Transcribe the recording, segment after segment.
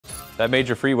That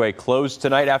major freeway closed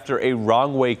tonight after a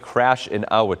wrong-way crash in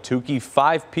Ahwatukee.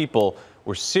 5 people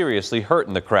were seriously hurt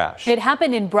in the crash. It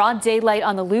happened in broad daylight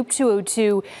on the Loop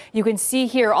 202. You can see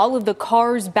here all of the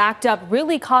cars backed up,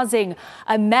 really causing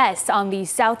a mess on the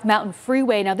South Mountain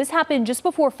Freeway. Now, this happened just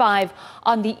before 5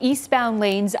 on the eastbound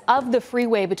lanes of the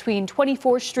freeway between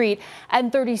 24th Street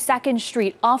and 32nd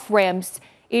Street off ramps.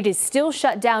 It is still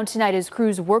shut down tonight as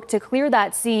crews work to clear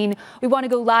that scene. We want to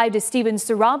go live to Steven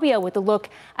Sarabia with a look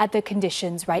at the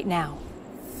conditions right now.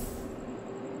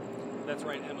 That's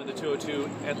right, Emma. The 202,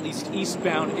 at least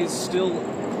eastbound, is still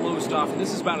closed off. And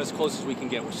this is about as close as we can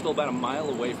get. We're still about a mile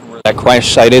away from where that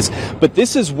crash site is. But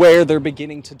this is where they're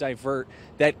beginning to divert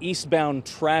that eastbound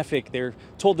traffic. They're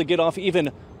told to get off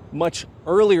even much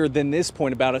earlier than this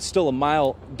point, still a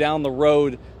mile down the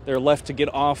road. They're left to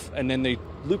get off, and then they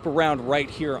loop around right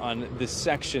here on this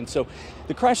section. So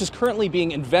the crash is currently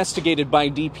being investigated by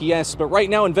DPS, but right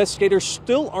now investigators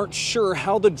still aren't sure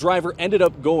how the driver ended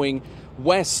up going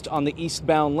west on the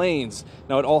eastbound lanes.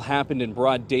 Now, it all happened in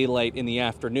broad daylight in the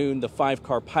afternoon. The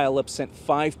 5-car pileup sent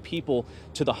 5 people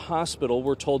to the hospital.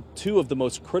 We're told 2 of the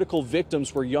most critical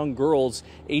victims were young girls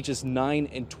ages 9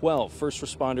 and 12. First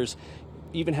responders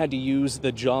even had to use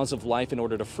the jaws of life in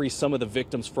order to free some of the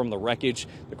victims from the wreckage.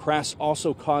 The crash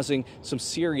also causing some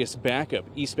serious backup.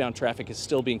 Eastbound traffic is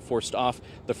still being forced off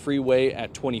the freeway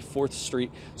at 24th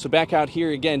Street. So back out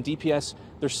here again, DPS,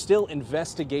 they're still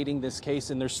investigating this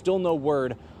case, and there's still no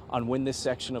word on when this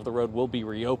section of the road will be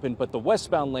reopened, but the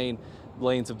westbound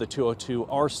lanes of the 202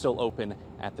 are still open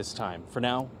at this time. For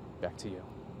now, back to you.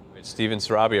 Steven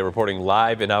Sarabia reporting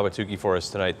live in Ahwatukee for us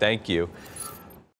tonight. Thank you.